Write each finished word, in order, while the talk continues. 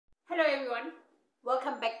everyone,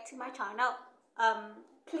 welcome back to my channel.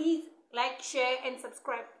 Please like, share and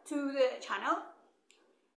subscribe to the channel,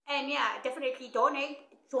 and yeah, definitely donate,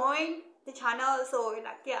 join the channel, so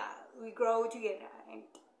we grow together and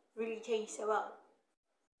really change the world.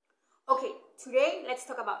 Okay, today let's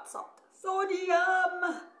talk about salt.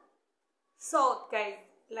 Salt, guys,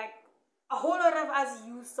 like a whole lot of us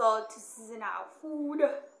use salt to season our food,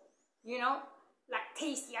 like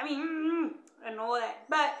tasty, and all that.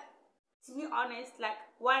 But to be honest, like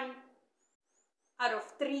 1 out of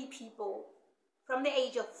 3 people from the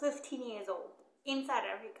age of 15 years old in South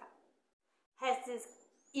Africa has this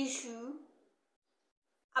issue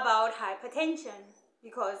about hypertension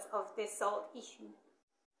because of this salt issue.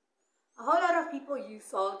 A whole lot of people use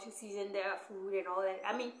salt to season their food and all that.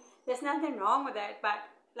 There's nothing wrong with that, but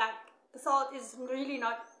like salt is really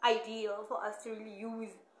not ideal for us to really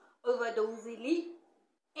use overdosedly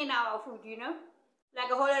in our food, Like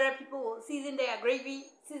a whole lot of people will season their gravy,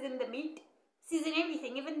 season the meat, season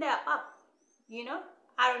everything, even their pap,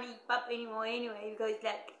 I don't eat pap anymore anyway because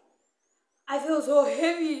like I feel so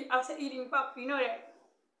heavy after eating pap, that.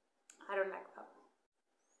 I don't like pap.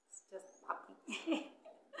 It's just puppy.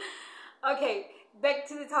 Okay, back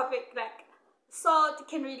to the topic. Like salt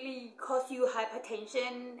can really cause you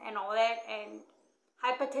hypertension and all that, and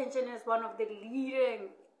hypertension is one of the leading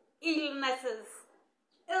illnesses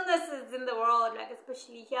in the world, like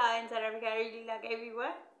especially here in South Africa, really like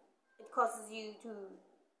everywhere. It causes you to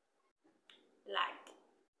like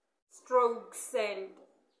strokes and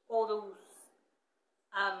all those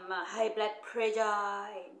high blood pressure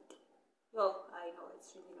and I know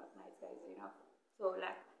it's really not nice, guys, So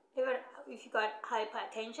like even if you got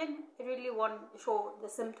hypertension, it really won't show the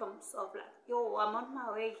symptoms of like, I'm on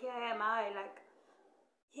my way, here am I, like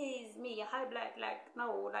here's me, high blood, like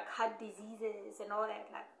no, like heart diseases and all that.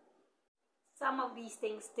 Like some of these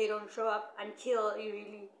things, they don't show up until you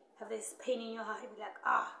really have this pain in your heart. You be like,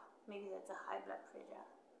 maybe that's a high blood pressure,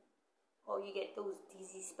 or you get those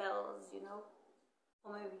dizzy spells,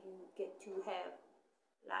 or maybe you get to have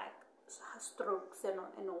like strokes and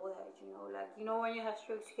all that, like when you have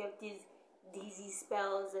strokes, you have these dizzy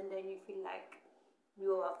spells, and then you feel like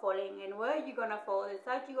you are falling, and where are you gonna fall? It's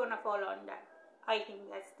like you're gonna fall on that. I think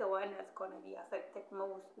that's the one that's gonna be affected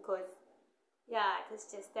most, because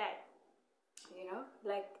it's just that,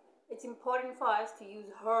 like it's important for us to use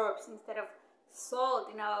herbs instead of salt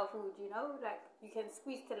in our food, like you can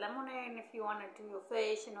squeeze the lemon in if you want to do your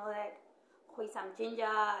fish and all that, with some ginger,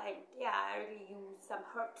 and I really use some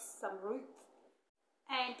herbs, some roots,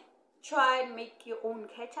 and try and make your own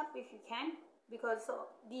ketchup if you can, because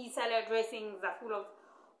these salad dressings are full of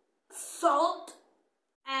salt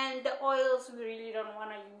and the oils we really don't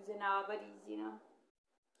want to use in our bodies,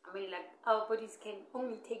 like our bodies can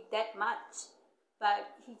only take that much,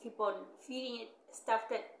 but if you keep on feeding it stuff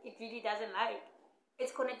that it really doesn't like,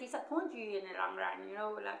 it's gonna disappoint you in the long run,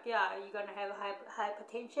 like you're gonna have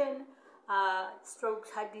hypertension,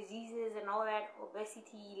 strokes, heart diseases and all that,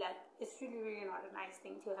 obesity. Like it's really not a nice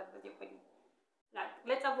thing to have with your body. Like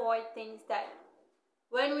let's avoid things that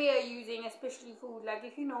when we are using, especially food, like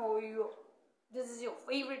if this is your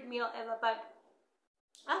favorite meal ever, but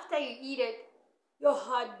after you eat it, your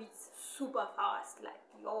heart beats super fast, like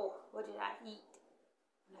what did I eat?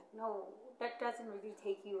 Like no, that doesn't really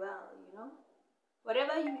take you well,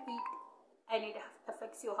 whatever you eat and it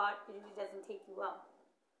affects your heart, it really doesn't take you well.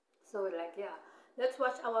 So like let's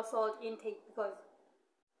watch our salt intake, because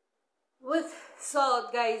with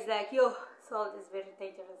salt, guys, like salt is very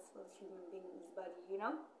dangerous for human beings' body,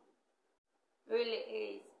 really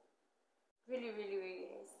is, really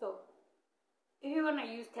is. So if you want to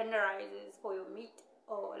use tenderizers for your meat,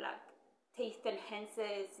 or like taste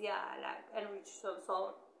enhancers, like enriched on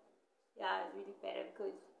salt, it's really better,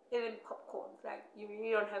 because even popcorns, like you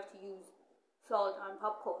really don't have to use salt on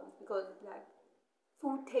popcorns, because like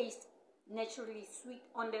food tastes naturally sweet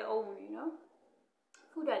on their own,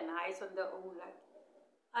 Food are nice on their own. Like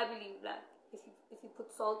I believe, like if you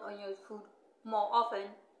put salt on your food more often,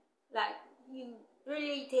 like you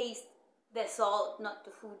really taste the salt, not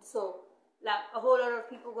the food. So like a whole lot of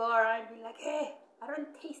people go around and be like, hey, I don't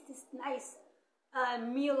taste this nice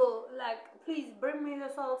meal, like please bring me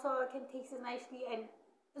the salt so I can taste it nicely. And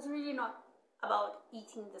it's really not about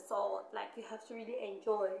eating the salt. Like you have to really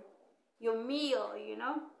enjoy your meal,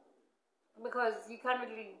 because you can't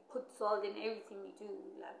really put salt in everything you do,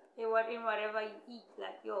 like in whatever you eat.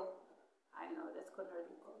 Like I know that's gonna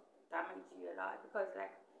really damage you a lot, because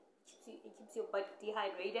like it keeps your body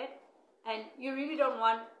dehydrated, and you really don't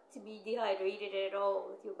want to be dehydrated at all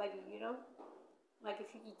with your body, Like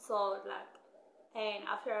if you eat salt, like, and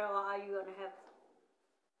after a while you're gonna have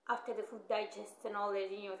after the food digests and all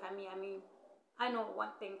that in your tummy. I mean, I know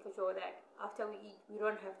one thing for sure, that after we eat, we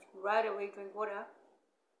don't have to right away drink water,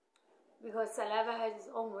 because saliva has its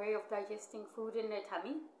own way of digesting food in the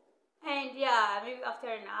tummy. And yeah, maybe after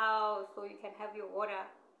an hour or so, you can have your water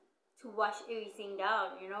to wash everything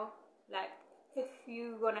down, you know. Like, if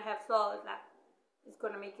you're gonna have salt, like, it's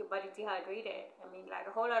gonna make your body dehydrated. I mean, like,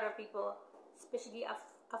 a whole lot of people, especially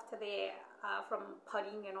after they from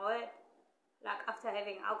partying and all that, like after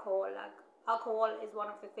having alcohol, like, alcohol is one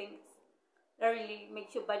of the things that really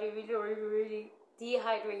makes your body really, really, really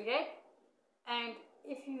dehydrated. And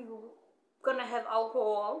if you gonna have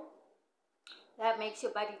alcohol that makes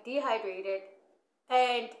your body dehydrated,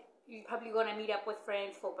 and you're probably gonna meet up with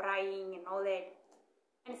friends for braaiing and all that,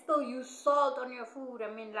 and still use salt on your food. I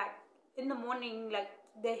mean, like, in the morning, like,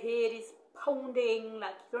 the head is pounding,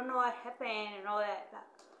 like, you don't know what happened and all that. Like,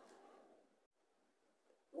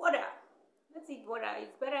 water, let's eat water.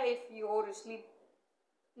 It's better if you go to sleep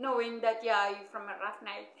knowing that, yeah, you from a rough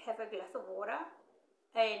night, have a glass of water,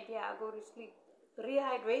 and yeah, go to sleep.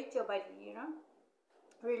 Rehydrate your body, you know.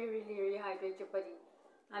 Really, really rehydrate your body.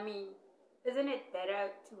 I mean, isn't it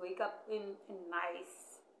better to wake up in a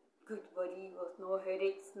nice, good body with no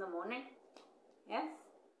headaches in the morning? Yes?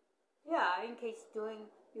 Yeah, in case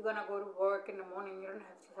you're gonna go to work in the morning, you don't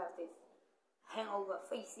have to have this hangover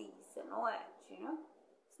faces and all that, you know.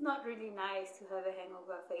 It's not really nice to have a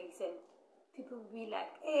hangover face, and people will be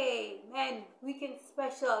like, hey, man, weekend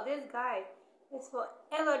special, this guy is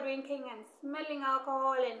forever drinking and smelling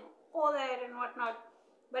alcohol and all that and whatnot.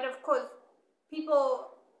 But of course, people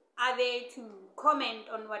are there to comment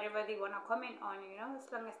on whatever they want to comment on, you know, as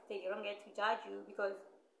long as they don't get to judge you, because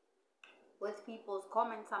with people's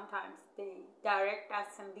comments, sometimes they direct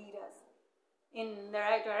us and lead us in the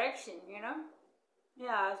right direction, you know.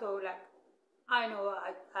 Yeah, so like, I know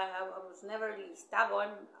I was never really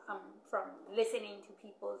stubborn from listening to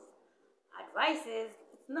people's advices.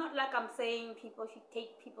 It's not like I'm saying people should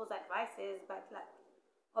take people's advices, but like,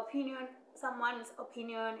 someone's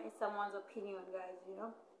opinion is someone's opinion, guys, you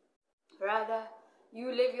know. Rather, you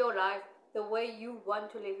live your life the way you want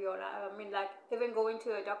to live your life. I mean, like, even going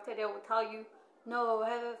to a doctor, they will tell you, no,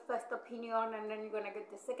 have a first opinion, and then you're gonna get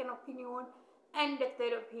the second opinion and the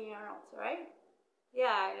third opinion also, right?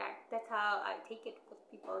 Yeah, like, that's how I take it with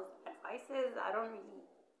people's advices. I don't really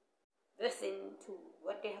listen to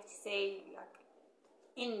what they have to say, like,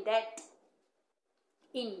 in that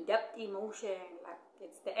in-depth emotion, like,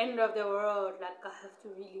 it's the end of the world, like, I have to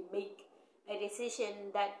really make a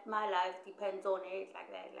decision that my life depends on it, like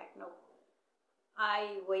that. Like, no,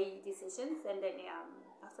 I weigh decisions, and then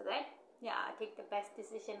after that, yeah, I take the best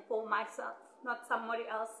decision for myself, not somebody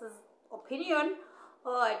else's opinion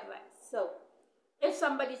or advice. So if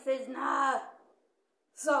somebody says, nah,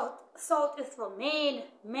 salt is for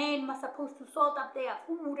men must supposed to salt up their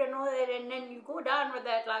food and all that, and then you go down with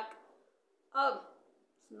that, like,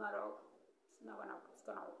 it's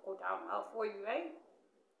gonna go down well for you, right?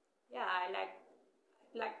 Yeah,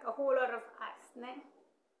 like a whole lot of us, né?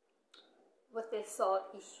 With the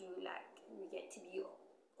salt issue, like, we get to be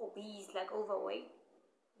obese, like overweight,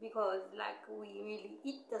 because like, we really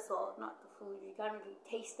eat the salt, not the food. You can't really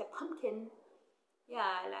taste the pumpkin.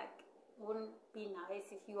 Yeah, like, wouldn't be nice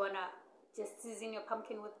if you wanna just season your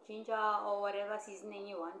pumpkin with ginger or whatever seasoning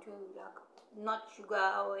you want to, like, not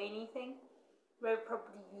sugar or anything. We'll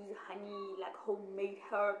probably use honey, like homemade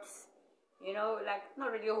herbs, you know, like,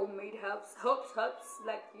 not really homemade herbs,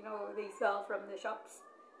 like, you know, they sell from the shops.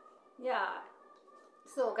 Yeah,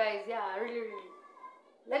 so guys, yeah, really,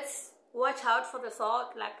 let's watch out for the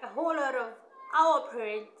salt. Like, a whole lot of our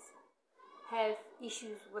parents have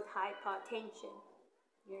issues with hypertension,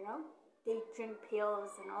 you know, they drink pills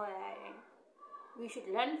and all that, and we should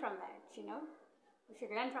learn from that, you know. We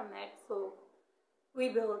should learn from that, so we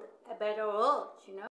build a better world, you know.